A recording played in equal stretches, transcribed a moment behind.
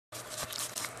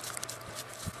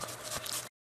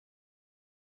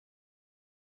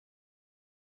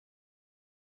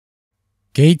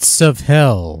Gates of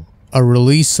Hell, a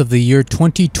release of the year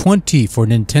 2020 for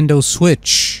Nintendo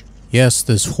Switch. Yes,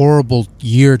 this horrible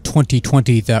year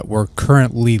 2020 that we're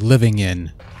currently living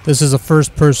in. This is a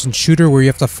first-person shooter where you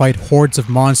have to fight hordes of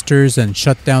monsters and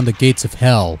shut down the gates of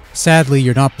hell. Sadly,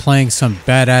 you're not playing some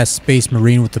badass space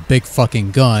marine with a big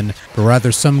fucking gun, but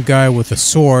rather some guy with a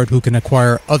sword who can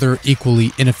acquire other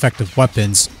equally ineffective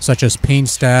weapons, such as pain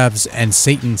stabs and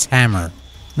Satan's hammer.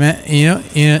 Man,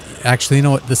 actually, you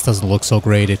know what? This doesn't look so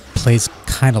great. It plays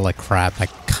kind of like crap. I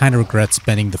kind of regret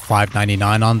spending the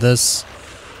 $5.99 on this.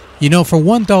 You know, for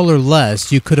 $1 less,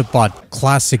 you could have bought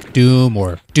Classic Doom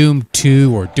or Doom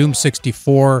 2 or Doom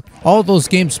 64. All those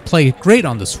games play great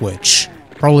on the Switch.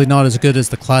 Probably not as good as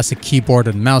the classic keyboard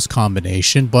and mouse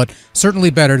combination, but certainly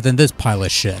better than this pile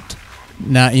of shit.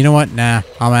 Nah, you know what? Nah,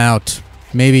 I'm out.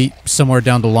 Maybe somewhere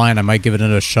down the line I might give it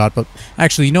another shot, but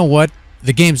actually, you know what?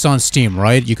 The game's on Steam,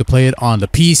 right? You could play it on the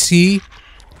PC.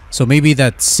 So maybe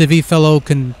that Civi fellow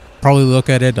can probably look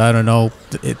at it. I don't know.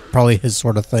 It probably his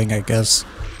sort of thing, I guess.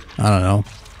 I don't know.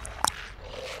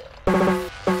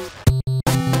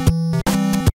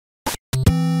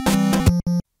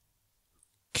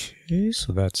 Okay,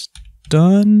 so that's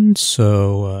done.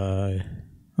 So,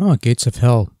 oh, Gates of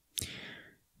Hell.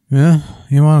 Yeah,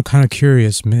 you know, I'm kind of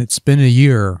curious. It's been a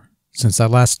year since I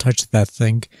last touched that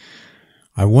thing.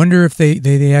 I wonder if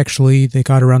they actually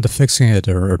got around to fixing it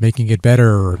or making it better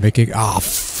or making... Oh,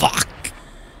 fuck!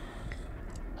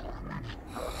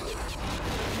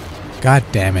 God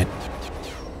damn it.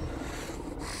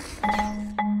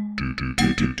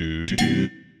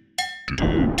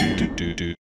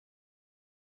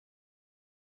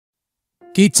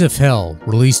 Gates of Hell,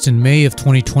 released in May of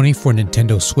 2020 for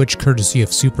Nintendo Switch courtesy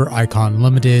of Super Icon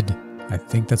Limited, I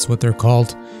think that's what they're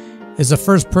called, is a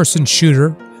first-person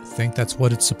shooter, I think that's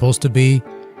what it's supposed to be,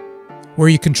 where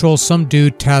you control some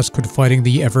dude tasked with fighting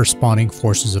the ever-spawning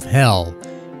forces of hell.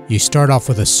 You start off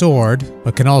with a sword,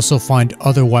 but can also find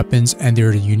other weapons and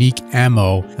their unique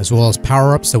ammo, as well as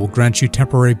power-ups that will grant you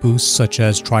temporary boosts such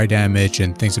as tri-damage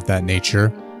and things of that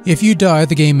nature. If you die,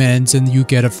 the game ends and you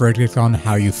get a verdict on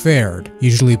how you fared,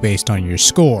 usually based on your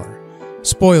score.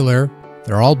 Spoiler,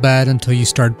 they're all bad until you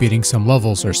start beating some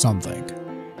levels or something.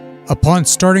 Upon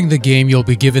starting the game, you'll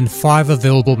be given 5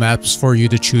 available maps for you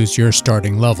to choose your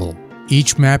starting level.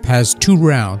 Each map has 2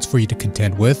 rounds for you to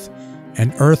contend with.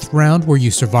 An Earth round where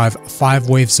you survive 5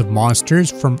 waves of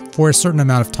monsters for a certain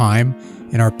amount of time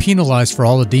and are penalized for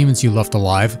all the demons you left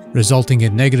alive, resulting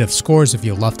in negative scores if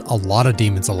you left a lot of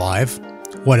demons alive.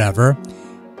 Whatever.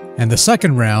 And the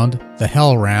second round, the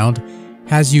Hell round,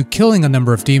 has you killing a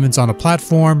number of demons on a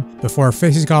platform before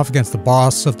facing off against the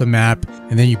boss of the map,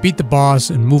 and then you beat the boss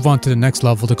and move on to the next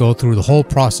level to go through the whole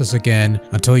process again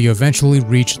until you eventually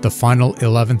reach the final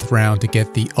 11th round to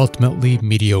get the ultimately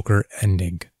mediocre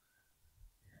ending.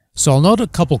 So I'll note a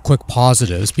couple quick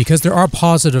positives because there are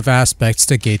positive aspects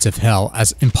to Gates of Hell,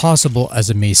 as impossible as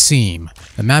it may seem.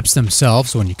 The maps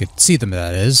themselves, when you can see them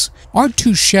that is, aren't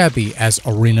too shabby as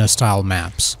arena-style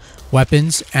maps.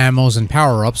 Weapons, ammos, and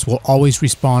power-ups will always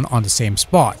respawn on the same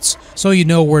spots, so you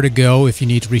know where to go if you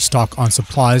need to restock on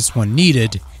supplies when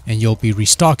needed, and you'll be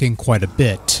restocking quite a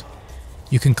bit.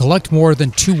 You can collect more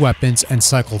than 2 weapons and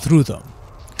cycle through them.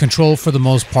 Control for the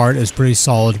most part is pretty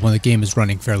solid when the game is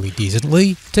running fairly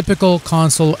decently. Typical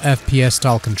console FPS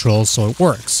style controls, so it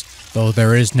works, though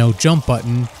there is no jump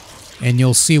button, and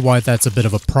you'll see why that's a bit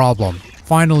of a problem.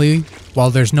 Finally,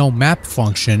 while there's no map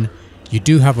function, you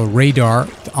do have a radar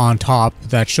on top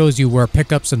that shows you where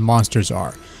pickups and monsters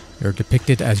are. They're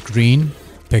depicted as green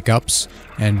pickups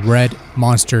and red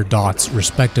monster dots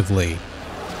respectively.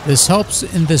 This helps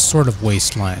in this sort of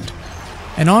wasteland.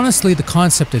 And honestly, the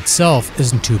concept itself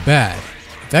isn't too bad.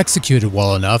 If executed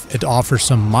well enough, it offers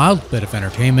some mild bit of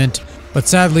entertainment, but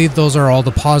sadly those are all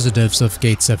the positives of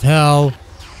Gates of Hell,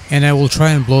 and I will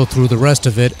try and blow through the rest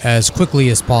of it as quickly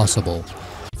as possible.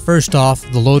 First off,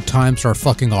 the load times are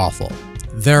fucking awful.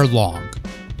 They're long.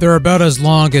 They're about as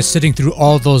long as sitting through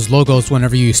all those logos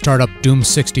whenever you start up Doom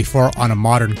 64 on a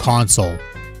modern console.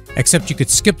 Except you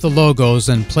could skip the logos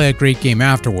and play a great game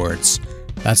afterwards.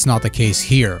 That's not the case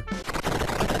here.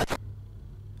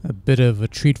 A bit of a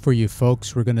treat for you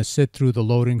folks. We're going to sit through the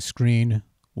loading screen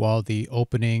while the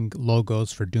opening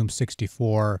logos for Doom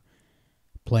 64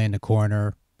 play in the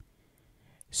corner.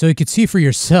 So you can see for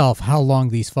yourself how long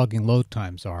these fucking load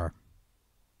times are.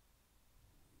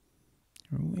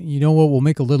 You know what? We'll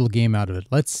make a little game out of it.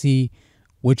 Let's see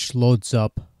which loads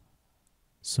up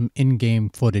some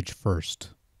in-game footage first.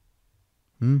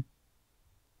 This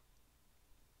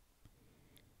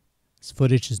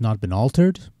footage has not been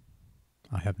altered.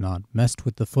 I have not messed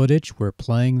with the footage. We're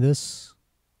playing this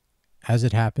as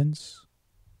it happens.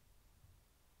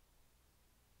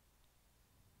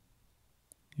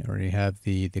 You already have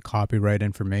the copyright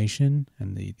information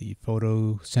and the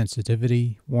photo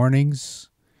sensitivity warnings.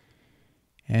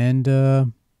 And there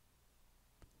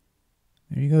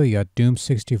you go. You got Doom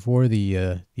 64,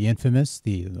 the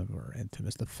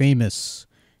famous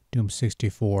Doom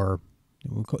 64.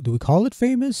 Do we call it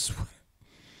famous?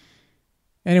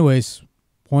 Anyways,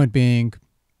 point being,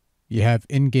 you have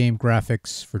in-game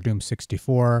graphics for Doom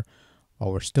 64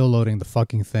 while we're still loading the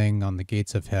fucking thing on the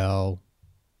gates of hell.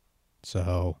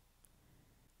 So,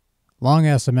 long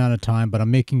ass amount of time, but I'm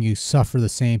making you suffer the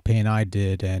same pain I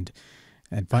did and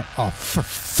find— oh, for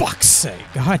fuck's sake,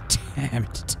 god damn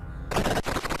it.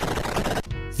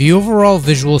 The overall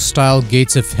visual style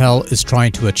Gates of Hell is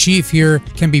trying to achieve here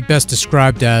can be best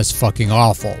described as fucking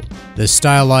awful. The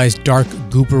stylized dark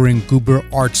goober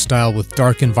art style with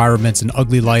dark environments and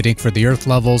ugly lighting for the earth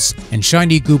levels and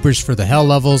shiny goobers for the hell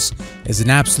levels is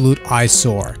an absolute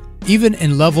eyesore. Even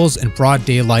in levels in broad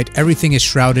daylight, everything is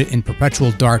shrouded in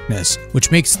perpetual darkness,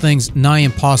 which makes things nigh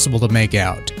impossible to make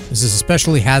out. This is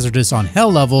especially hazardous on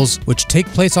hell levels, which take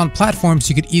place on platforms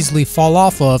you could easily fall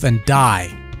off of and die.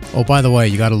 Oh, by the way,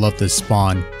 you gotta love this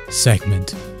spawn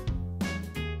segment.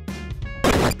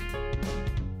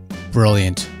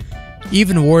 Brilliant.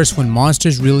 Even worse, when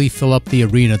monsters really fill up the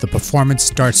arena, the performance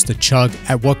starts to chug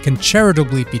at what can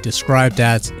charitably be described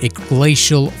as a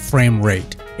glacial frame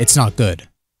rate. It's not good.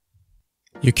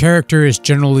 Your character is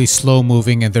generally slow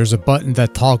moving and there's a button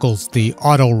that toggles the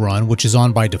auto run, which is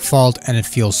on by default, and it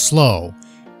feels slow.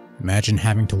 Imagine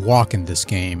having to walk in this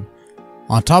game.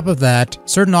 On top of that,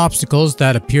 certain obstacles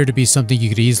that appear to be something you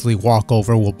could easily walk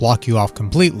over will block you off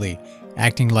completely,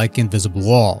 acting like invisible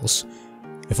walls.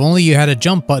 If only you had a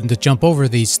jump button to jump over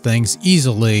these things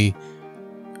easily.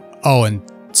 Oh, and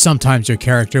sometimes your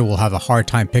character will have a hard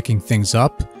time picking things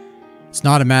up. It's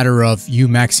not a matter of you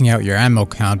maxing out your ammo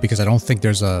count, because I don't think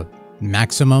there's a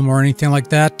maximum or anything like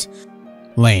that.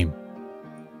 Lame.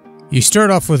 You start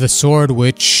off with a sword,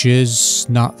 which is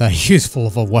not that useful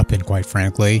of a weapon, quite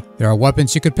frankly. There are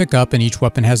weapons you could pick up, and each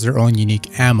weapon has their own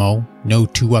unique ammo. No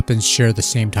two weapons share the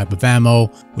same type of ammo,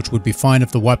 which would be fine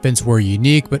if the weapons were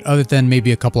unique, but other than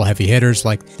maybe a couple of heavy hitters,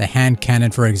 like the hand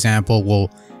cannon for example, will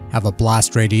have a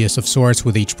blast radius of sorts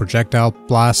with each projectile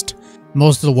blast.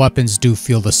 Most of the weapons do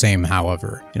feel the same,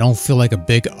 however. They don't feel like a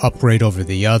big upgrade over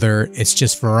the other, it's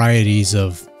just varieties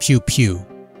of pew-pew.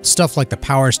 Stuff like the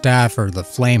power staff or the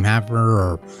flame hammer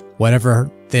or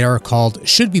whatever they are called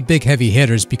should be big heavy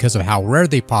hitters because of how rare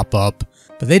they pop up,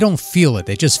 but they don't feel it.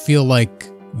 They just feel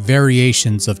like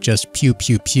variations of just pew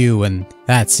pew pew, and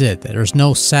that's it. There's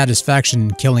no satisfaction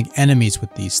in killing enemies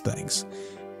with these things.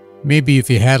 Maybe if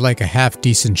you had like a half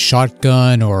decent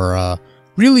shotgun or a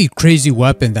really crazy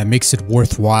weapon that makes it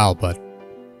worthwhile, but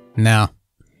nah.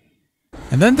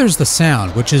 And then there's the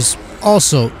sound, which is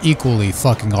also equally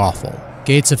fucking awful.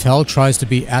 Gates of Hell tries to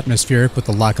be atmospheric with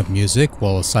the lack of music,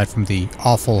 well, aside from the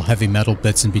awful heavy metal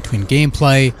bits in between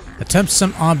gameplay, attempts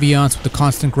some ambiance with the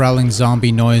constant growling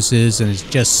zombie noises, and it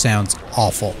just sounds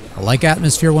awful. I like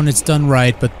atmosphere when it's done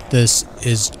right, but this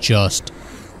is just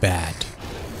bad.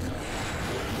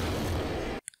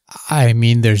 I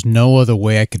mean, there's no other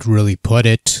way I could really put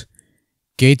it.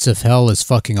 Gates of Hell is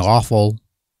fucking awful.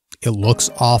 It looks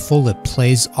awful, it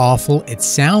plays awful, it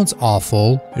sounds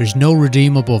awful, there's no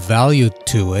redeemable value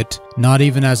to it, not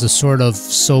even as a sort of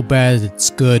so bad it's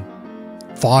good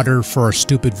fodder for a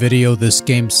stupid video, this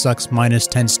game sucks minus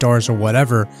 10 stars or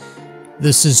whatever.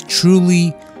 This is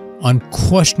truly,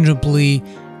 unquestionably,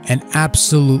 an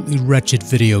absolutely wretched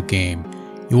video game.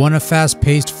 You want a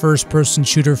fast-paced first-person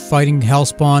shooter fighting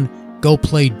Hellspawn? Go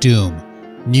play Doom.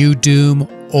 New Doom,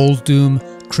 old Doom,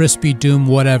 crispy Doom,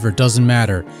 whatever, doesn't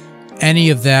matter.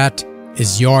 Any of that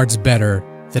is yards better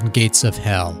than Gates of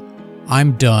Hell.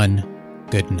 I'm done.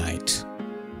 Good night.